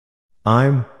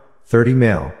I'm 30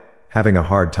 male, having a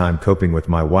hard time coping with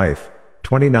my wife,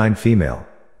 29 female,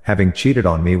 having cheated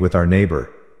on me with our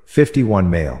neighbor, 51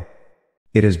 male.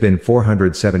 It has been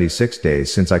 476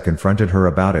 days since I confronted her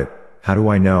about it. How do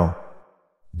I know?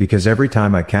 Because every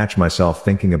time I catch myself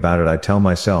thinking about it, I tell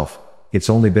myself, it's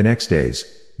only been X days,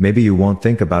 maybe you won't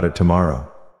think about it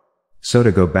tomorrow. So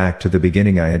to go back to the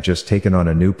beginning, I had just taken on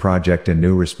a new project and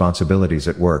new responsibilities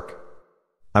at work.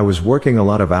 I was working a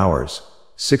lot of hours,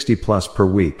 60 plus per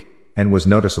week, and was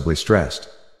noticeably stressed.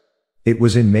 It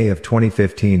was in May of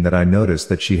 2015 that I noticed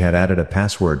that she had added a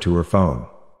password to her phone.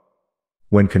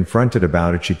 When confronted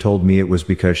about it, she told me it was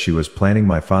because she was planning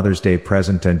my Father's Day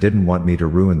present and didn't want me to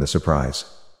ruin the surprise.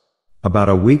 About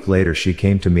a week later, she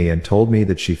came to me and told me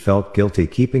that she felt guilty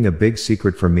keeping a big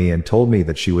secret from me and told me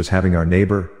that she was having our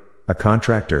neighbor, a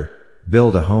contractor,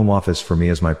 build a home office for me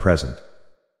as my present.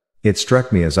 It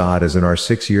struck me as odd, as in our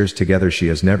 6 years together she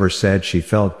has never said she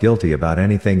felt guilty about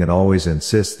anything and always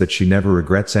insists that she never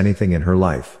regrets anything in her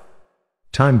life.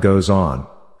 Time goes on,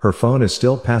 her phone is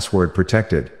still password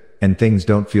protected, and things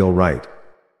don't feel right.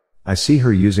 I see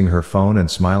her using her phone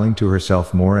and smiling to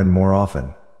herself more and more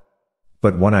often.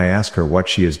 But when I ask her what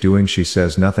she is doing, she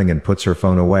says nothing and puts her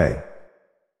phone away.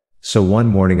 So one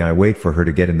morning I wait for her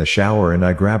to get in the shower and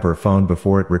I grab her phone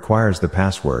before it requires the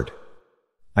password.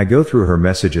 I go through her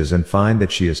messages and find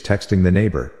that she is texting the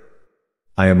neighbor.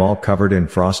 I am all covered in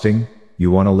frosting, you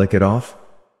wanna lick it off?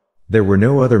 There were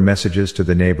no other messages to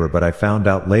the neighbor, but I found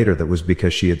out later that was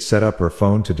because she had set up her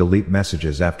phone to delete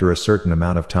messages after a certain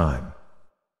amount of time.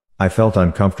 I felt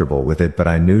uncomfortable with it, but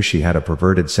I knew she had a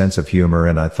perverted sense of humor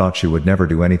and I thought she would never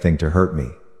do anything to hurt me.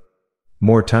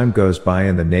 More time goes by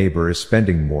and the neighbor is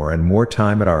spending more and more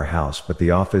time at our house, but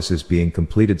the office is being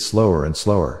completed slower and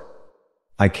slower.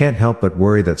 I can't help but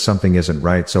worry that something isn't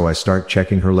right, so I start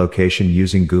checking her location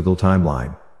using Google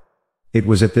Timeline. It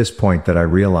was at this point that I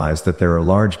realized that there are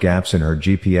large gaps in her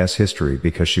GPS history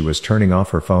because she was turning off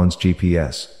her phone's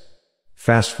GPS.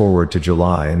 Fast forward to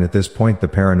July, and at this point the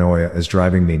paranoia is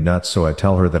driving me nuts, so I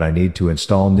tell her that I need to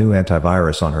install new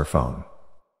antivirus on her phone.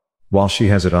 While she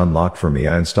has it unlocked for me,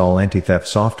 I install anti-theft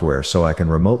software so I can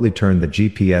remotely turn the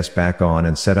GPS back on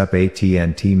and set up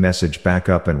AT&T message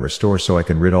backup and restore so I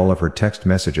can rid all of her text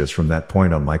messages from that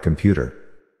point on my computer.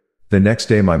 The next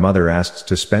day my mother asks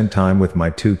to spend time with my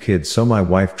 2 kids, so my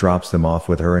wife drops them off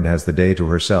with her and has the day to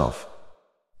herself.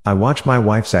 I watch my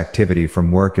wife's activity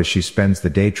from work as she spends the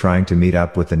day trying to meet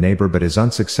up with the neighbor but is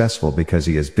unsuccessful because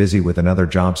he is busy with another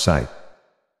job site.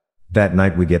 That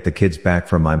night we get the kids back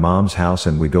from my mom's house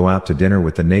and we go out to dinner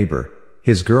with the neighbor,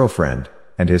 his girlfriend,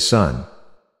 and his son.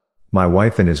 My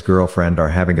wife and his girlfriend are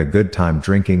having a good time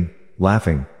drinking,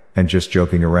 laughing, and just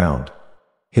joking around.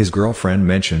 His girlfriend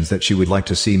mentions that she would like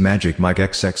to see Magic Mike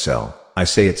XXL. I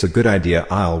say it's a good idea,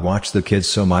 I'll watch the kids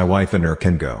so my wife and her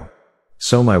can go.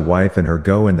 So my wife and her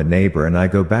go and the neighbor and I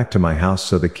go back to my house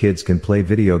so the kids can play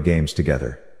video games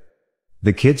together.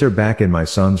 The kids are back in my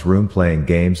son's room playing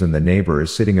games and the neighbor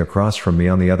is sitting across from me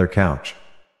on the other couch.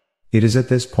 It is at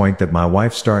this point that my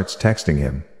wife starts texting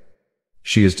him.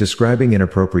 She is describing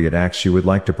inappropriate acts she would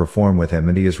like to perform with him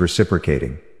and he is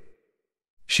reciprocating.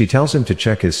 She tells him to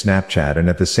check his Snapchat, and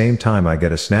at the same time I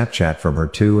get a Snapchat from her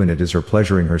too, and it is her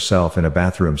pleasuring herself in a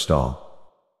bathroom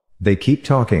stall. They keep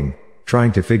talking,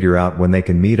 trying to figure out when they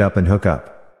can meet up and hook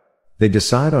up. They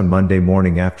decide on Monday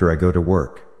morning after I go to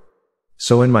work.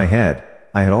 So in my head,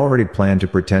 I had already planned to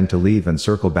pretend to leave and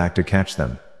circle back to catch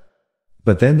them.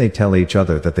 But then they tell each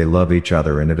other that they love each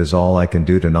other and it is all I can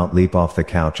do to not leap off the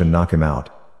couch and knock him out.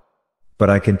 But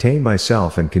I contain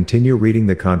myself and continue reading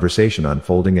the conversation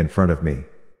unfolding in front of me.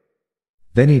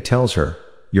 Then he tells her,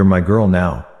 "You're my girl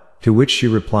now," to which she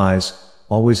replies,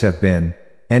 "Always have been,"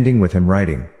 ending with him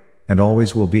writing, "and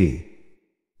always will be."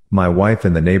 My wife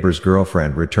and the neighbor's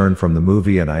girlfriend return from the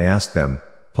movie and I ask them,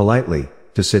 politely,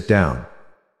 to sit down.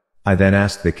 I then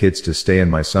ask the kids to stay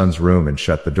in my son's room and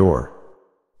shut the door.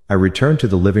 I return to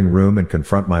the living room and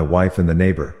confront my wife and the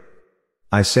neighbor.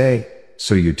 I say,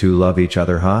 "So you two love each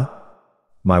other, huh?"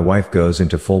 My wife goes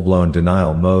into full-blown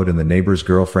denial mode and the neighbor's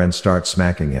girlfriend starts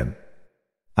smacking him.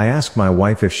 I ask my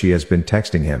wife if she has been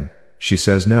texting him. She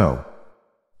says no.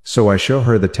 So I show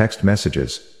her the text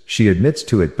messages. She admits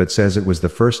to it but says it was the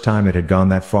first time it had gone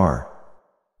that far.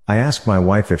 I ask my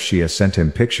wife if she has sent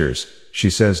him pictures. She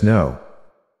says no.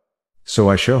 So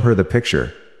I show her the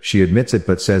picture. She admits it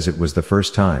but says it was the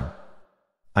first time.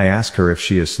 I ask her if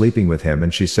she is sleeping with him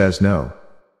and she says no.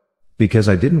 Because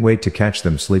I didn't wait to catch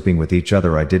them sleeping with each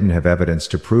other, I didn't have evidence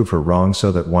to prove her wrong,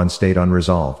 so that one stayed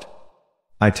unresolved.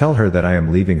 I tell her that I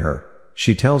am leaving her.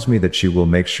 She tells me that she will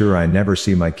make sure I never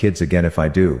see my kids again if I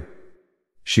do.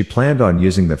 She planned on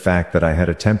using the fact that I had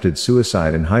attempted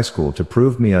suicide in high school to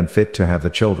prove me unfit to have the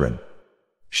children.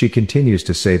 She continues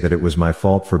to say that it was my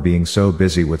fault for being so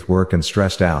busy with work and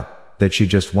stressed out, that she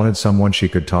just wanted someone she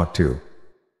could talk to.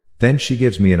 Then she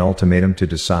gives me an ultimatum to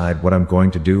decide what I'm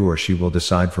going to do, or she will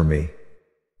decide for me.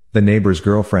 The neighbor's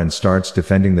girlfriend starts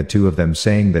defending the two of them,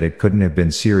 saying that it couldn't have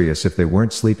been serious if they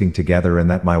weren't sleeping together and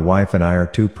that my wife and I are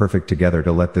too perfect together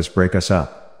to let this break us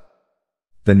up.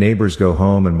 The neighbors go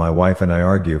home and my wife and I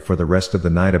argue for the rest of the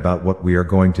night about what we are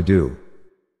going to do.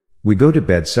 We go to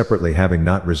bed separately, having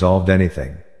not resolved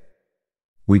anything.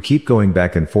 We keep going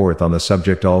back and forth on the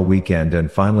subject all weekend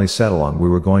and finally settle on we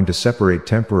were going to separate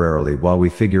temporarily while we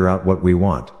figure out what we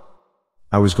want.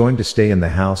 I was going to stay in the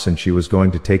house and she was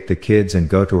going to take the kids and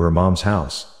go to her mom's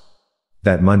house.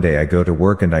 That Monday I go to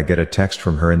work and I get a text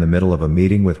from her in the middle of a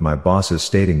meeting with my bosses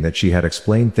stating that she had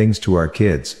explained things to our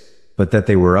kids, but that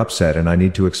they were upset and I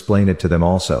need to explain it to them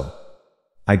also.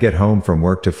 I get home from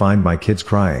work to find my kids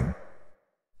crying.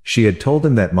 She had told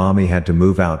them that mommy had to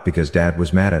move out because dad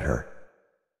was mad at her.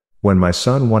 When my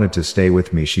son wanted to stay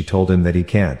with me, she told him that he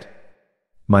can't.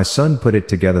 My son put it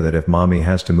together that if mommy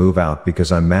has to move out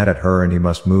because I'm mad at her and he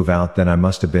must move out, then I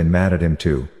must have been mad at him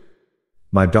too.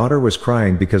 My daughter was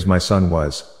crying because my son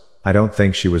was. I don't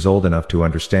think she was old enough to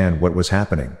understand what was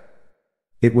happening.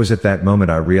 It was at that moment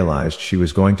I realized she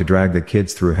was going to drag the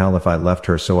kids through hell if I left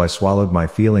her, so I swallowed my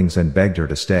feelings and begged her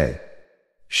to stay.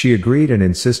 She agreed and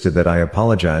insisted that I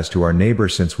apologize to our neighbor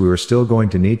since we were still going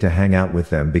to need to hang out with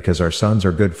them because our sons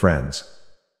are good friends.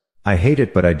 I hate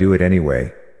it, but I do it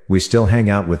anyway. We still hang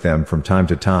out with them from time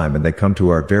to time and they come to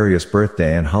our various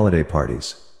birthday and holiday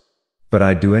parties. But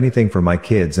I'd do anything for my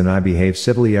kids and I behave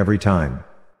civilly every time.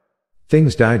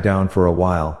 Things died down for a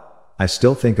while. I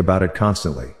still think about it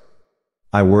constantly.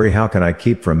 I worry, how can I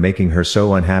keep from making her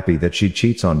so unhappy that she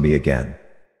cheats on me again?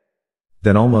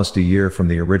 Then almost a year from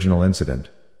the original incident,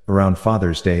 around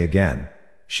Father's Day again,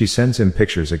 she sends him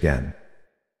pictures again.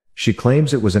 She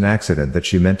claims it was an accident, that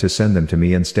she meant to send them to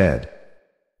me instead.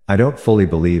 I don't fully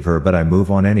believe her, but I move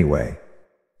on anyway.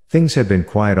 Things have been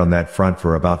quiet on that front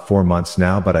for about 4 months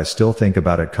now, but I still think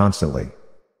about it constantly.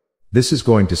 This is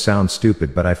going to sound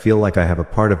stupid, but I feel like I have a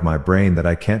part of my brain that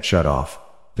I can't shut off,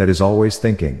 that is always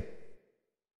thinking.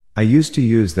 I used to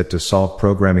use that to solve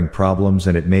programming problems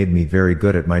and it made me very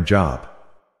good at my job.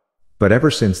 But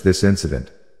ever since this incident,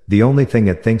 the only thing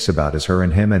it thinks about is her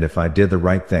and him and if I did the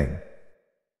right thing.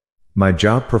 My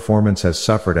job performance has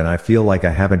suffered and I feel like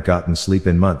I haven't gotten sleep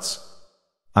in months.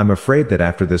 I'm afraid that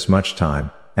after this much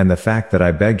time, and the fact that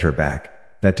I begged her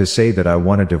back, that to say that I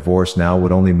want a divorce now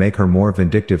would only make her more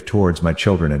vindictive towards my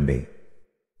children and me.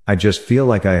 I just feel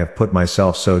like I have put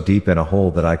myself so deep in a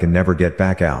hole that I can never get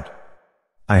back out.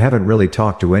 I haven't really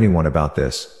talked to anyone about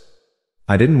this.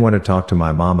 I didn't want to talk to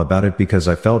my mom about it because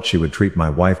I felt she would treat my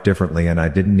wife differently and I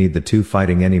didn't need the two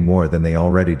fighting any more than they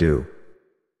already do.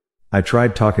 I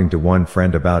tried talking to one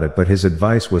friend about it, but his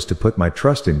advice was to put my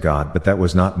trust in God, but that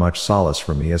was not much solace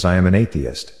for me as I am an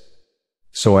atheist.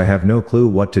 So I have no clue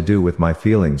what to do with my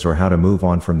feelings or how to move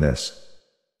on from this.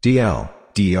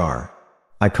 Dr.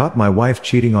 I caught my wife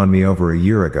cheating on me over a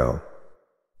year ago.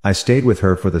 I stayed with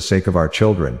her for the sake of our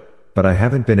children, but I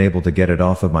haven't been able to get it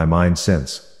off of my mind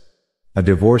since. A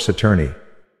divorce attorney.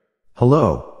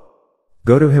 Hello.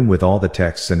 Go to him with all the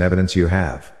texts and evidence you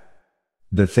have.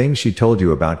 The thing she told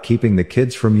you about keeping the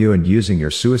kids from you and using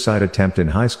your suicide attempt in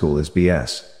high school is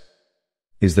BS.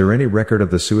 Is there any record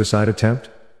of the suicide attempt?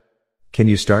 Can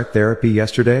you start therapy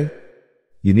yesterday?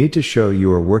 You need to show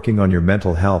you are working on your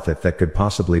mental health if that could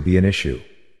possibly be an issue.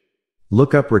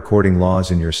 Look up recording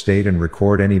laws in your state and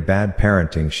record any bad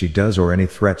parenting she does or any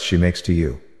threats she makes to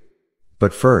you.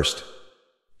 But first,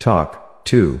 talk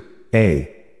to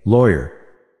a lawyer.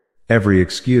 Every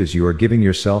excuse you are giving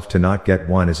yourself to not get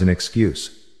one is an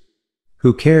excuse.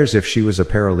 Who cares if she was a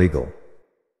paralegal?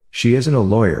 She isn't a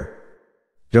lawyer.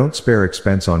 Don't spare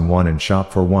expense on one and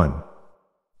shop for one.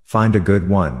 Find a good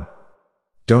one.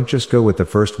 Don't just go with the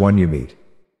first one you meet.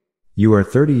 You are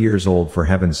 30 years old, for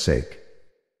heaven's sake.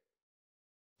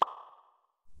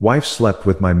 Wife slept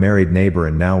with my married neighbor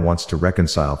and now wants to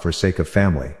reconcile for sake of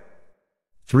family.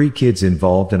 3 kids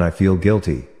involved and I feel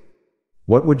guilty.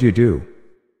 What would you do?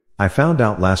 I found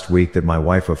out last week that my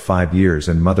wife of 5 years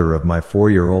and mother of my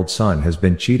 4-year-old son has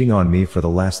been cheating on me for the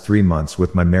last 3 months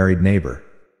with my married neighbor.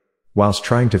 Whilst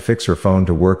trying to fix her phone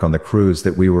to work on the cruise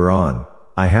that we were on,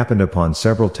 I happened upon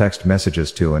several text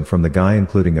messages to and from the guy,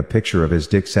 including a picture of his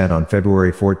dick sent on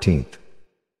February 14th.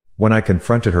 When I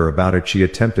confronted her about it, she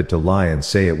attempted to lie and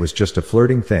say it was just a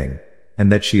flirting thing,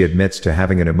 and that she admits to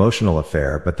having an emotional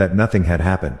affair but that nothing had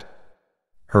happened.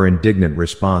 Her indignant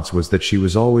response was that she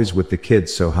was always with the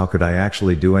kids, so how could I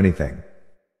actually do anything?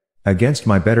 Against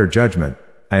my better judgment,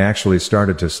 I actually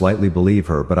started to slightly believe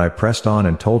her, but I pressed on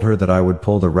and told her that I would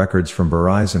pull the records from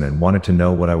Verizon and wanted to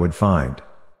know what I would find.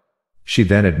 She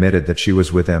then admitted that she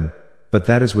was with him, but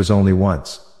that was only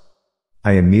once.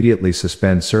 I immediately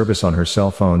suspend service on her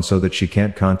cell phone so that she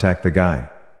can't contact the guy.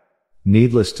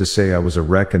 Needless to say, I was a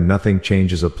wreck, and nothing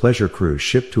changes a pleasure cruise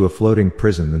ship to a floating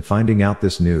prison than finding out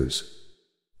this news.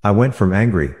 I went from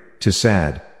angry, to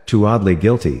sad, to oddly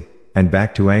guilty, and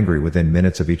back to angry within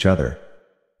minutes of each other.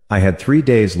 I had 3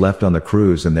 days left on the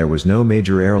cruise and there was no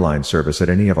major airline service at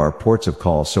any of our ports of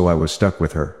call, so I was stuck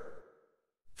with her.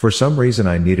 For some reason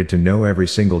I needed to know every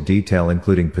single detail,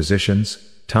 including positions,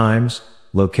 times,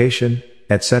 location,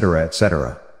 etc.,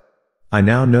 etc. I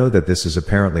now know that this is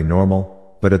apparently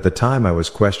normal, but at the time I was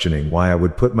questioning why I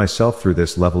would put myself through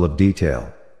this level of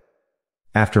detail.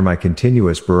 After my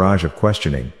continuous barrage of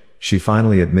questioning, she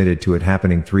finally admitted to it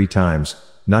happening 3 times,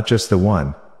 not just the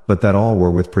one, but that all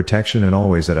were with protection and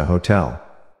always at a hotel.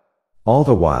 All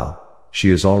the while, she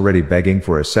is already begging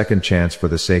for a second chance for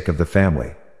the sake of the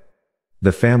family.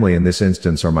 The family in this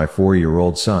instance are my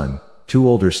 4-year-old son, 2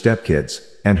 older stepkids,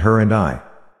 and her and I.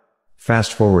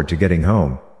 Fast forward to getting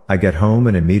home, I get home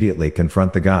and immediately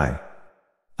confront the guy.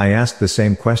 I ask the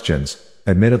same questions,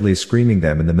 admittedly screaming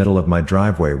them in the middle of my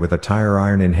driveway with a tire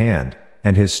iron in hand,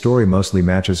 and his story mostly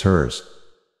matches hers.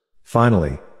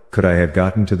 Finally, could I have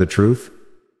gotten to the truth?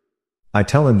 I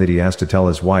tell him that he has to tell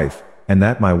his wife, and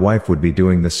that my wife would be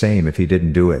doing the same if he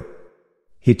didn't do it.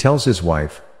 He tells his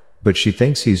wife, but she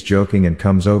thinks he's joking and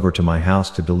comes over to my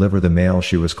house to deliver the mail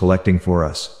she was collecting for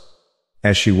us.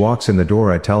 As she walks in the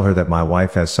door, I tell her that my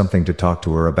wife has something to talk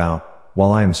to her about,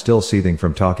 while I am still seething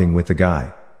from talking with the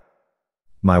guy.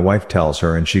 My wife tells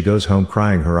her and she goes home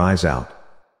crying her eyes out.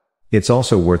 It's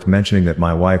also worth mentioning that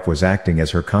my wife was acting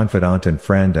as her confidant and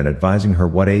friend and advising her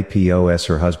what APOS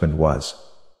her husband was.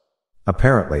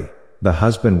 Apparently, the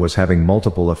husband was having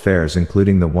multiple affairs,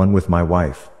 including the one with my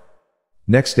wife.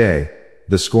 Next day,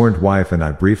 the scorned wife and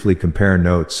I briefly compare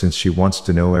notes since she wants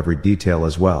to know every detail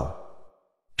as well.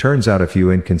 Turns out a few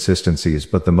inconsistencies,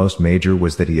 but the most major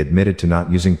was that he admitted to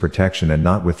not using protection and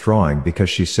not withdrawing because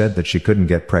she said that she couldn't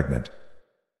get pregnant.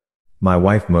 My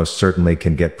wife most certainly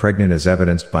can get pregnant, as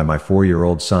evidenced by my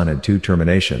 4-year-old son and 2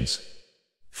 terminations.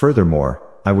 Furthermore,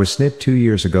 I was snipped 2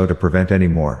 years ago to prevent any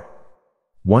more.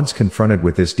 Once confronted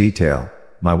with this detail,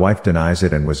 my wife denies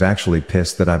it and was actually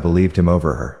pissed that I believed him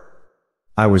over her.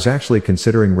 I was actually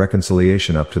considering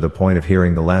reconciliation up to the point of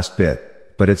hearing the last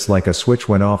bit, but it's like a switch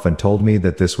went off and told me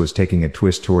that this was taking a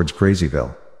twist towards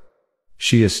Crazyville.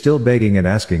 She is still begging and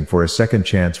asking for a second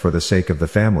chance for the sake of the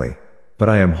family, but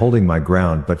I am holding my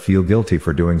ground but feel guilty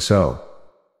for doing so.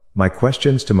 My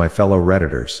questions to my fellow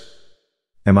Redditors.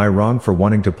 Am I wrong for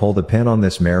wanting to pull the pin on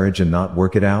this marriage and not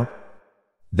work it out?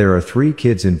 There are 3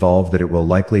 kids involved that it will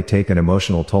likely take an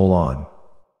emotional toll on.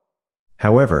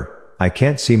 However, I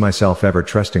can't see myself ever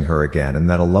trusting her again, and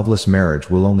that a loveless marriage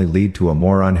will only lead to a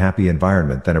more unhappy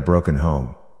environment than a broken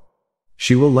home.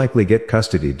 She will likely get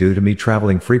custody due to me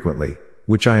traveling frequently,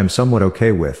 which I am somewhat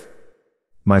okay with.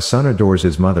 My son adores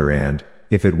his mother and,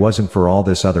 if it wasn't for all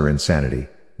this other insanity,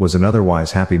 was an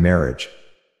otherwise happy marriage.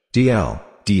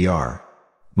 Dr.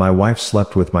 My wife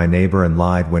slept with my neighbor and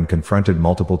lied when confronted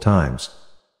multiple times.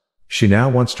 She now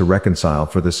wants to reconcile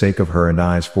for the sake of her and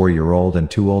I's 4-year-old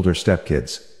and 2 older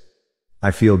stepkids.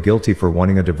 I feel guilty for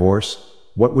wanting a divorce.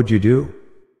 What would you do?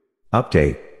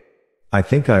 Update. I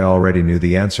think I already knew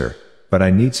the answer, but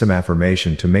I need some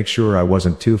affirmation to make sure I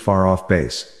wasn't too far off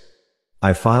base.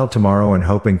 I filed tomorrow and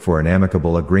hoping for an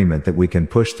amicable agreement that we can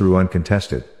push through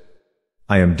uncontested.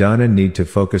 I am done and need to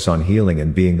focus on healing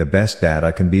and being the best dad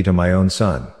I can be to my own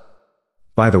son.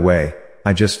 By the way,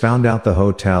 I just found out the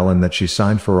hotel and that she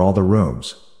signed for all the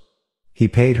rooms. He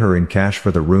paid her in cash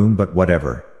for the room, but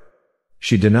whatever.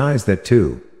 She denies that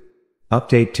too.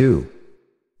 Update 2.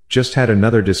 Just had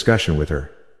another discussion with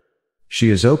her. She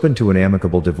is open to an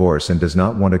amicable divorce and does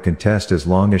not want to contest as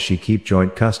long as she keep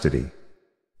joint custody.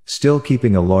 Still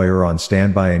keeping a lawyer on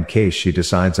standby in case she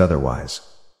decides otherwise.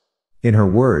 In her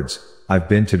words, I've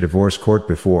been to divorce court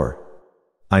before.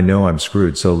 I know I'm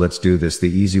screwed, so let's do this the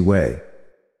easy way.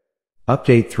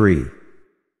 Update 3.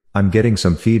 I'm getting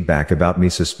some feedback about me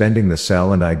suspending the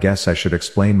cell, and I guess I should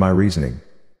explain my reasoning.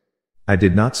 I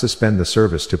did not suspend the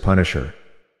service to punish her.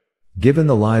 Given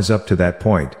the lies up to that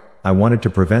point, I wanted to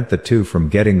prevent the 2 from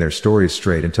getting their stories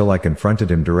straight until I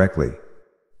confronted him directly.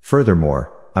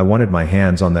 Furthermore, I wanted my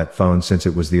hands on that phone since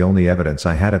it was the only evidence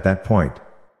I had at that point.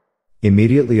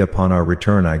 Immediately upon our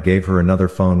return, I gave her another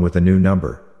phone with a new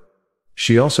number.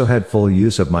 She also had full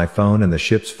use of my phone and the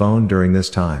ship's phone during this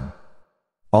time.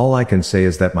 All I can say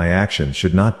is that my actions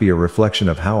should not be a reflection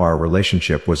of how our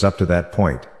relationship was up to that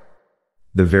point.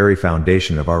 The very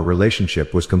foundation of our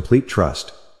relationship was complete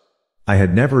trust. I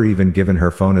had never even given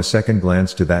her phone a second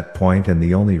glance to that point, and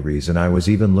the only reason I was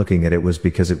even looking at it was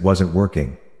because it wasn't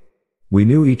working. We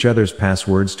knew each other's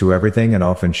passwords to everything and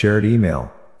often shared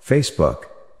email, Facebook,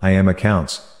 IM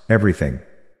accounts, everything.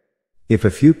 If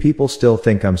a few people still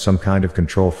think I'm some kind of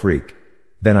control freak,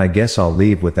 then I guess I'll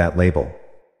leave with that label.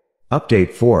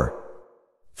 Update 4.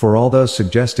 For all those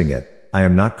suggesting it, I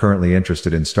am not currently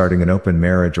interested in starting an open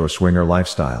marriage or swinger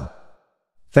lifestyle.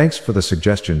 Thanks for the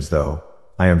suggestions though.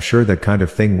 I am sure that kind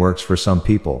of thing works for some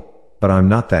people, but I'm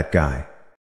not that guy.